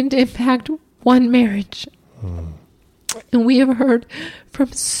to impact one marriage. And we have heard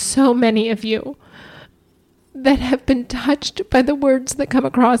from so many of you that have been touched by the words that come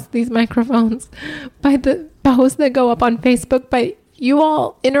across these microphones, by the posts that go up on Facebook, by you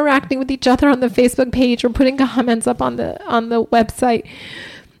all interacting with each other on the Facebook page or putting comments up on the website.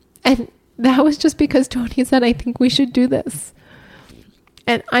 And that was just because Tony said, I think we should do this.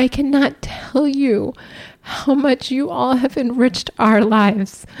 And I cannot tell you how much you all have enriched our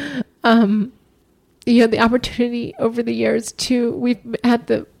lives. The opportunity over the years we've had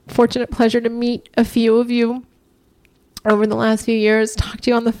the fortunate pleasure to meet a few of you over the last few years, talk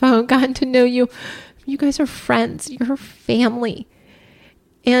to you on the phone, gotten to know you. You guys are friends. You're family.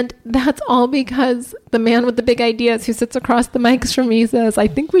 And that's all because the man with the big ideas who sits across the mics from me says, I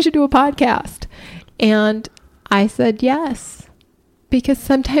think we should do a podcast. And I said, yes. because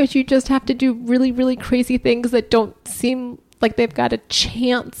sometimes you just have to do really, really crazy things that don't seem like they've got a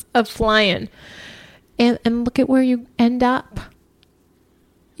chance of flying. And look at where you end up.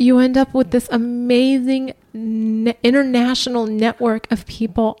 You end up with this amazing international network of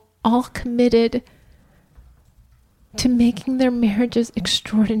people all committed to making their marriages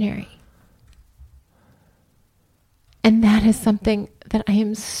extraordinary. And that is something that I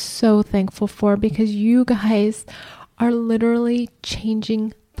am so thankful for, because you guys are literally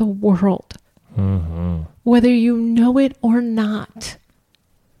changing the world. Mm-hmm. Whether you know it or not.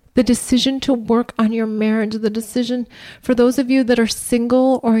 The decision to work on your marriage, the decision for those of you that are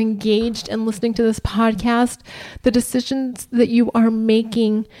single or engaged and listening to this podcast, the decisions that you are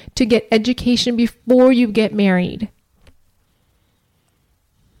making to get education before you get married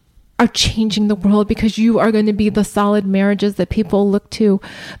are changing the world, because you are going to be the solid marriages that people look to.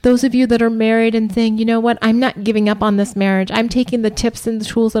 Those of you that are married and saying, you know what, I'm not giving up on this marriage. I'm taking the tips and the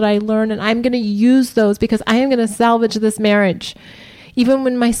tools that I learned, and I'm going to use those because I am going to salvage this marriage. Even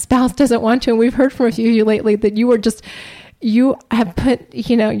when my spouse doesn't want to. And we've heard from a few of you lately that you have put,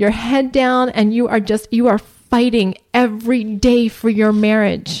 your head down, and you are fighting every day for your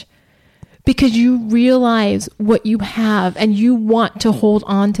marriage. Because you realize what you have and you want to hold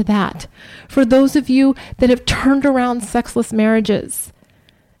on to that. For those of you that have turned around sexless marriages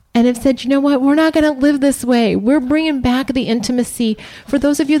and have said, you know what, we're not going to live this way. We're bringing back the intimacy. For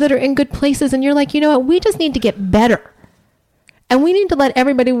those of you that are in good places and you're like, you know what, we just need to get better. And we need to let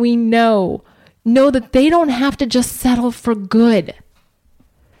everybody we know that they don't have to just settle for good.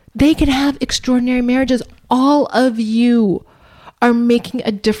 They can have extraordinary marriages. All of you are making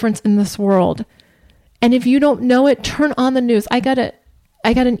a difference in this world. And if you don't know it, turn on the news. I got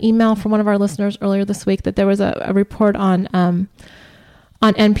an email from one of our listeners earlier this week that there was a report on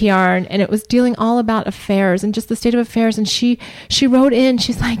NPR, and it was dealing all about affairs and just the state of affairs. And she wrote in,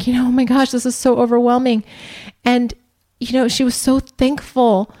 she's like, oh my gosh, this is so overwhelming. And, she was so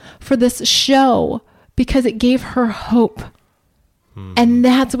thankful for this show because it gave her hope. And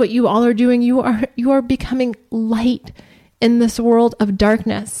that's what you all are doing. You are becoming light in this world of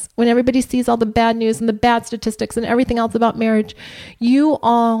darkness. When everybody sees all the bad news and the bad statistics and everything else about marriage, you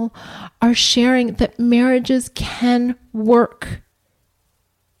all are sharing that marriages can work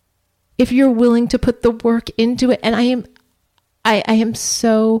if you're willing to put the work into it. And I am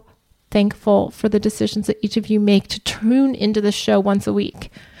so thankful for the decisions that each of you make to tune into the show once a week.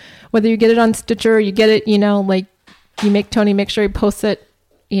 Whether you get it on Stitcher or you get it, like you make Tony make sure he posts it,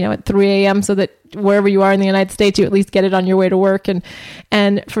 at 3 a.m. so that wherever you are in the United States, you at least get it on your way to work.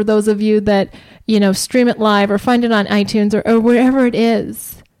 And for those of you that, stream it live or find it on iTunes or wherever it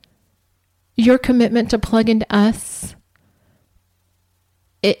is, your commitment to plug into us,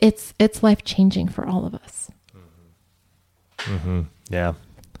 it's life-changing for all of us. Mm-hmm. Yeah.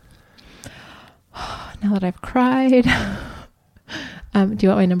 Now that I've cried, do you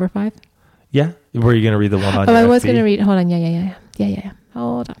want my number 5? Yeah. Were you going to read the one on I was going to read. Hold on. Yeah.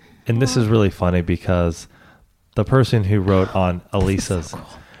 Hold on. And this is really funny because the person who wrote on Elisa's, so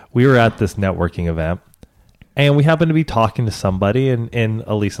cool. We were at this networking event and we happened to be talking to somebody and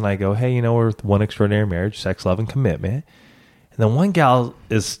Elisa and I go, hey, we're with One Extraordinary Marriage, Sex, Love, and Commitment. And then one gal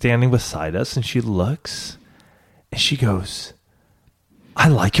is standing beside us and she looks and she goes, I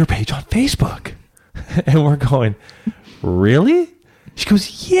like your page on Facebook. And we're going, really? She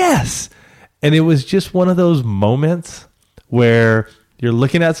goes, yes. And it was just one of those moments where you're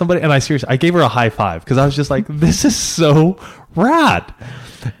looking at somebody, and I gave her a high five because I was just like, this is so rad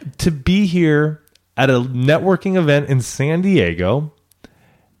to be here at a networking event in San Diego.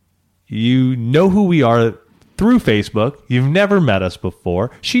 You know who we are through Facebook. You've never met us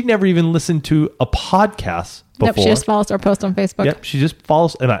before. She'd never even listened to a podcast before. Nope, she just follows our post on Facebook. Yep, she just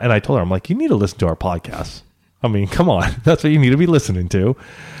follows. And I told her, I'm like, you need to listen to our podcast. I mean, come on. That's what you need to be listening to.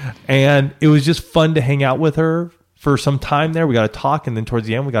 And it was just fun to hang out with her for some time there. We got to talk. And then towards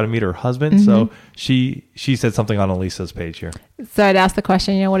the end, we got to meet her husband. Mm-hmm. So she said something on Elisa's page here. So I'd asked the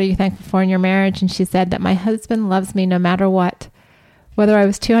question, what are you thankful for in your marriage? And she said that my husband loves me no matter what. Whether I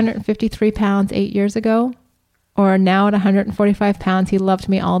was 253 pounds 8 years ago or now at 145 pounds, he loved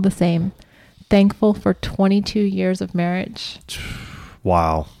me all the same. Thankful for 22 years of marriage.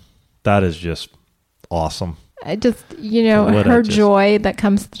 Wow. That is just awesome. I just, her joy that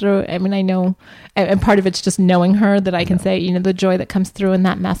comes through. I mean, I know, and part of it's just knowing her that I can say, the joy that comes through in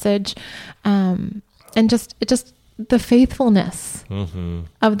that message. And just the faithfulness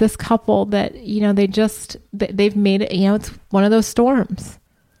of this couple that, they've made it, it's one of those storms.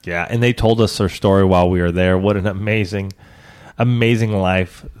 Yeah. And they told us their story while we were there. What an amazing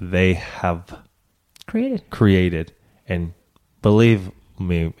life they have created and believe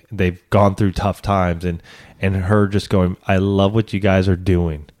me, they've gone through tough times, and her just going, I love what you guys are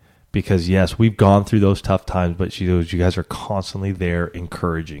doing, because yes, we've gone through those tough times, but she goes, you guys are constantly there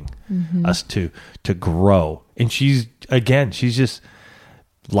encouraging us to grow. And she's just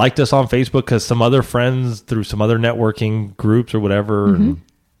liked us on Facebook because some other friends through some other networking groups or whatever, and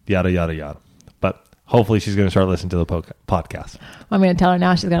yada, yada, yada. But hopefully she's going to start listening to the podcast. I'm going to tell her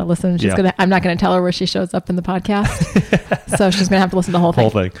now she's going to listen. I'm not going to tell her where she shows up in the podcast. So she's going to have to listen to the whole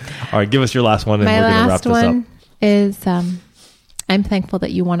thing. All right, give us your last one, and we're going to wrap this up. My last one is, I'm thankful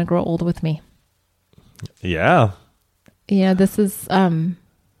that you want to grow old with me. Yeah. Yeah, this is...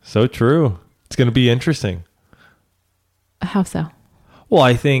 so true. It's going to be interesting. How so? Well,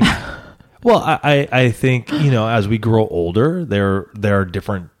 I think... I think, as we grow older, there are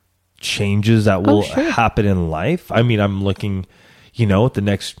different changes that will happen in life. I mean, I'm looking, at the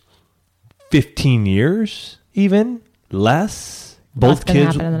next 15 years, even less. Both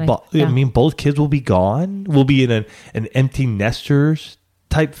kids, both kids will be gone. We'll be in an empty nesters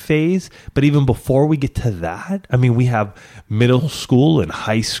type phase. But even before we get to that, I mean, we have middle school and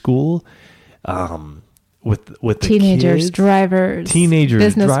high school, with the teenagers, kids,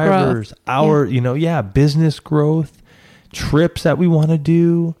 business drivers, growth. Business growth, trips that we want to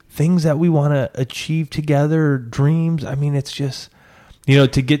do, things that we want to achieve together, dreams. I mean, it's just, to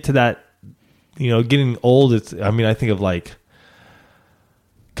get to that, getting old. I think of like,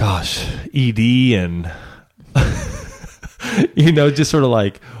 gosh, ED and, just sort of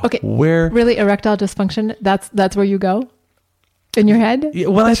like, okay, where really erectile dysfunction. That's where you go in your head. Yeah,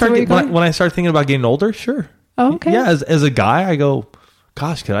 when I start thinking about getting older, sure. Oh, okay. Yeah. As a guy, I go,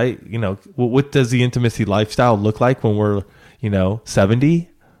 gosh, could I, what does the intimacy lifestyle look like when we're, 70?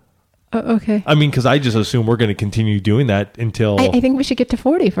 Oh, okay. I mean, because I just assume we're going to continue doing that until... I think we should get to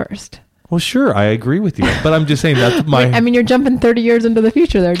 40 first. Well, sure, I agree with you. But I'm just saying that's my... you're jumping 30 years into the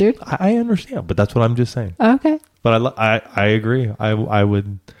future there, dude. I understand, but that's what I'm just saying. Okay. But I agree. I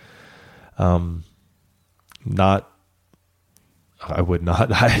would not... I would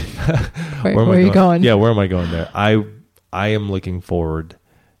not. Where are you going? Yeah, where am I going there? I am looking forward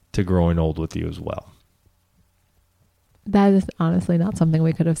to growing old with you as well. That is honestly not something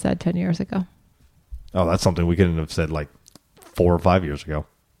we could have said 10 years ago. Oh, that's something we couldn't have said like 4 or 5 years ago.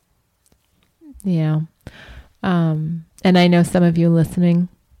 Yeah. And I know some of you listening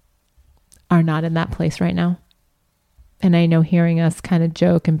are not in that place right now. And I know hearing us kind of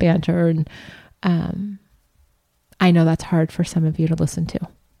joke and banter, and I know that's hard for some of you to listen to.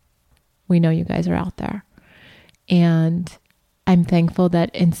 We know you guys are out there. And I'm thankful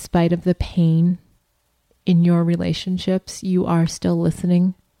that in spite of the pain in your relationships, you are still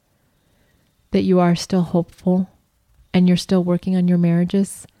listening, that you are still hopeful, and you're still working on your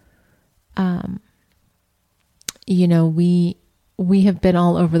marriages. We have been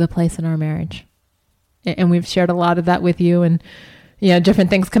all over the place in our marriage, and we've shared a lot of that with you, and different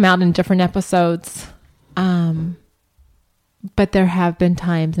things come out in different episodes. But there have been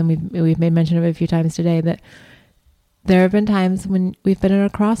times, and we've made mention of it a few times today, that there have been times when we've been at a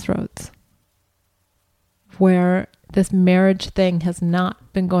crossroads where this marriage thing has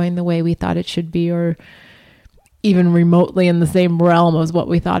not been going the way we thought it should be, or even remotely in the same realm as what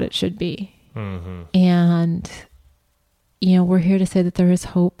we thought it should be. Mm-hmm. And, we're here to say that there is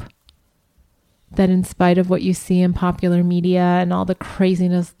hope, that in spite of what you see in popular media and all the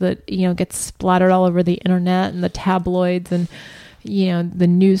craziness that, gets splattered all over the internet and the tabloids and, the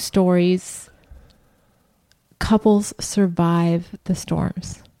news stories, couples survive the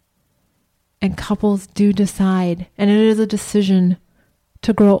storms. And couples do decide, and it is a decision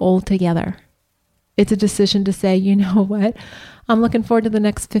to grow old together. It's a decision to say, you know what, I'm looking forward to the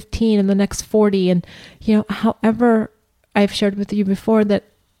next 15 and the next 40. And, however, I've shared with you before that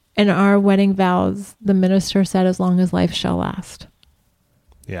in our wedding vows, the minister said, as long as life shall last.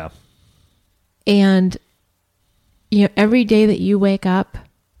 Yeah. And, every day that you wake up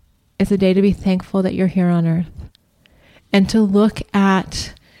is a day to be thankful that you're here on earth. And to look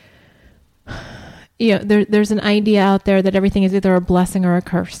at, there's an idea out there that everything is either a blessing or a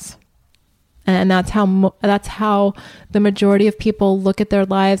curse. And that's how the majority of people look at their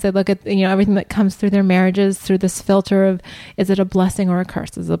lives. They look at, everything that comes through their marriages through this filter of, is it a blessing or a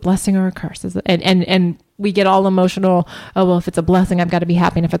curse? Is it a blessing or a curse? And we get all emotional. Oh, well, if it's a blessing, I've got to be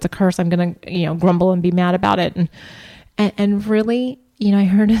happy. And if it's a curse, I'm going to, grumble and be mad about it. And really, I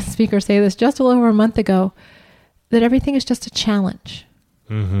heard a speaker say this just a little over a month ago, that everything is just a challenge.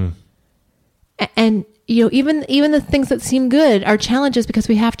 Mm-hmm. And even the things that seem good are challenges, because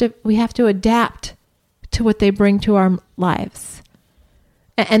we have to adapt to what they bring to our lives.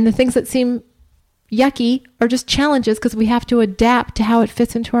 And the things that seem, yucky are just challenges because we have to adapt to how it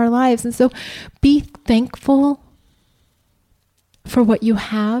fits into our lives. And so be thankful for what you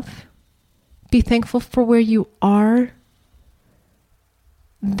have. Be thankful for where you are.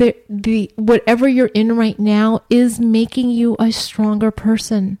 The whatever you're in right now is making you a stronger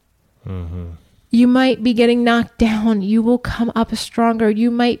person. Mm-hmm. You might be getting knocked down. You will come up stronger.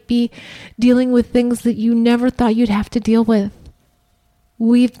 You might be dealing with things that you never thought you'd have to deal with.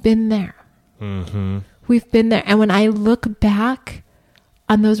 We've been there. Mm-hmm. We've been there. And when I look back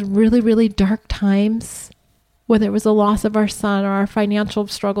on those really, really dark times, whether it was the loss of our son or our financial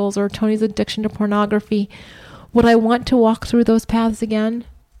struggles or Tony's addiction to pornography, would I want to walk through those paths again?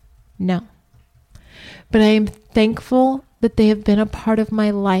 No. But I am thankful that they have been a part of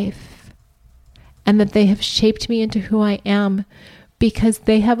my life and that they have shaped me into who I am, because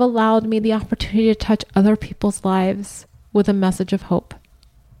they have allowed me the opportunity to touch other people's lives with a message of hope.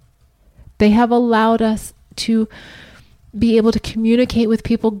 They have allowed us to be able to communicate with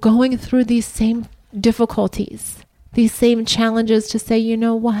people going through these same difficulties, these same challenges, to say, you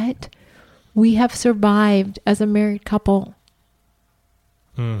know what? We have survived as a married couple.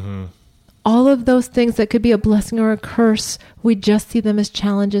 Mm-hmm. All of those things that could be a blessing or a curse, we just see them as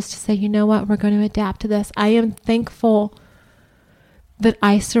challenges to say, you know what? We're going to adapt to this. I am thankful that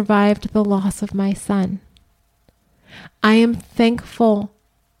I survived the loss of my son. I am thankful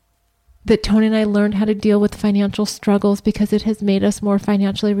that Tony and I learned how to deal with financial struggles because it has made us more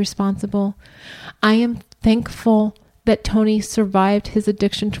financially responsible. I am thankful that Tony survived his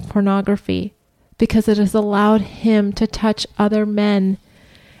addiction to pornography because it has allowed him to touch other men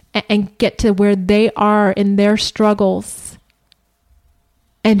and get to where they are in their struggles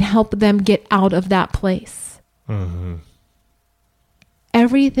and help them get out of that place. Mm-hmm.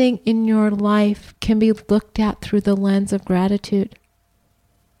 Everything in your life can be looked at through the lens of gratitude.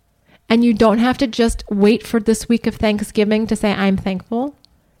 And you don't have to just wait for this week of Thanksgiving to say, I'm thankful.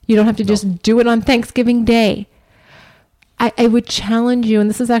 You don't have to just do it on Thanksgiving Day. I would challenge you, and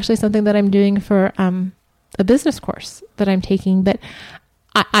this is actually something that I'm doing for a business course that I'm taking, but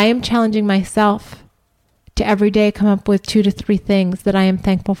I am challenging myself to every day come up with 2 to 3 things that I am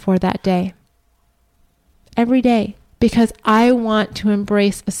thankful for that day. Every day. Because I want to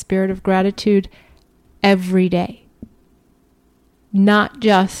embrace a spirit of gratitude every day. Not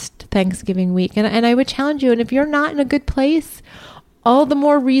just Thanksgiving week. And I would challenge you, and if you're not in a good place, all the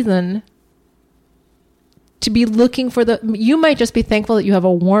more reason to be looking for you might just be thankful that you have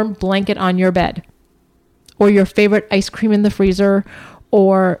a warm blanket on your bed, or your favorite ice cream in the freezer,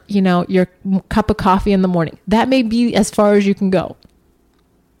 or, your cup of coffee in the morning. That may be as far as you can go.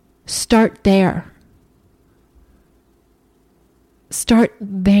 Start there. Start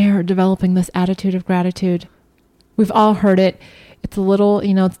there, developing this attitude of gratitude. We've all heard it. It's a little,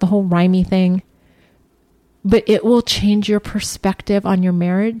 it's the whole rhymey thing. But it will change your perspective on your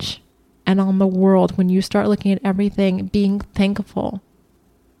marriage and on the world when you start looking at everything, being thankful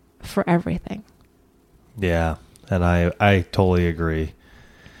for everything. Yeah, and I totally agree.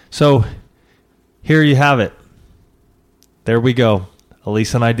 So here you have it. There we go.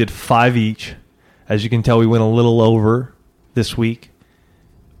 Elisa and I did 5 each. As you can tell, we went a little over this week.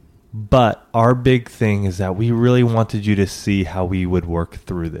 But our big thing is that we really wanted you to see how we would work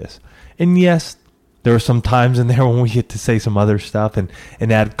through this. And yes, there are some times in there when we get to say some other stuff and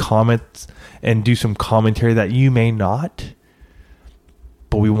add comments and do some commentary that you may not.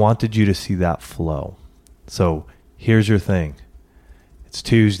 But we wanted you to see that flow. So here's your thing. It's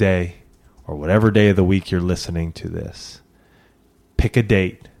Tuesday or whatever day of the week you're listening to this. Pick a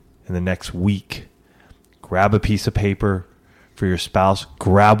date in the next week. Grab a piece of paper for your spouse.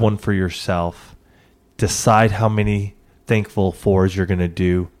 Grab one for yourself. Decide how many thankful fours you're going to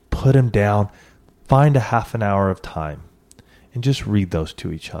do. Put them down. Find a half an hour of time and just read those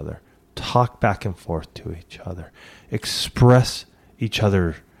to each other. Talk back and forth to each other. Express each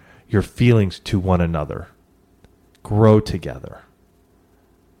other your feelings to one another. Grow together.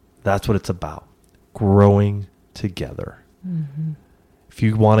 That's what it's about. Growing together. Mm-hmm. If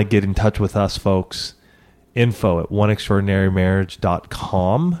you want to get in touch with us, folks,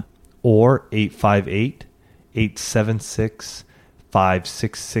 info@oneextraordinarymarriage.com or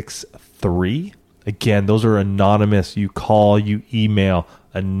 858-876-5663. Again, those are anonymous. You call, you email,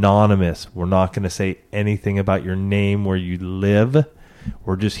 anonymous. We're not going to say anything about your name, where you live.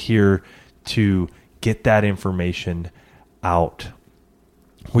 We're just here to get that information out.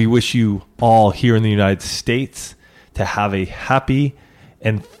 We wish you all here in the United States to have a happy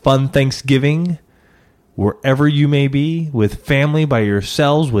and fun Thanksgiving, wherever you may be, with family, by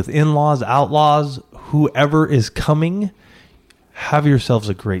yourselves, with in-laws, outlaws, whoever is coming. Have yourselves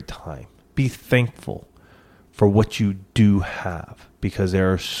a great time. Be thankful for what you do have, because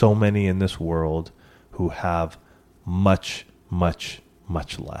there are so many in this world who have much, much,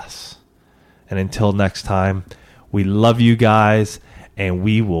 much less. And until next time, we love you guys, and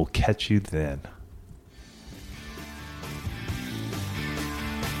we will catch you then.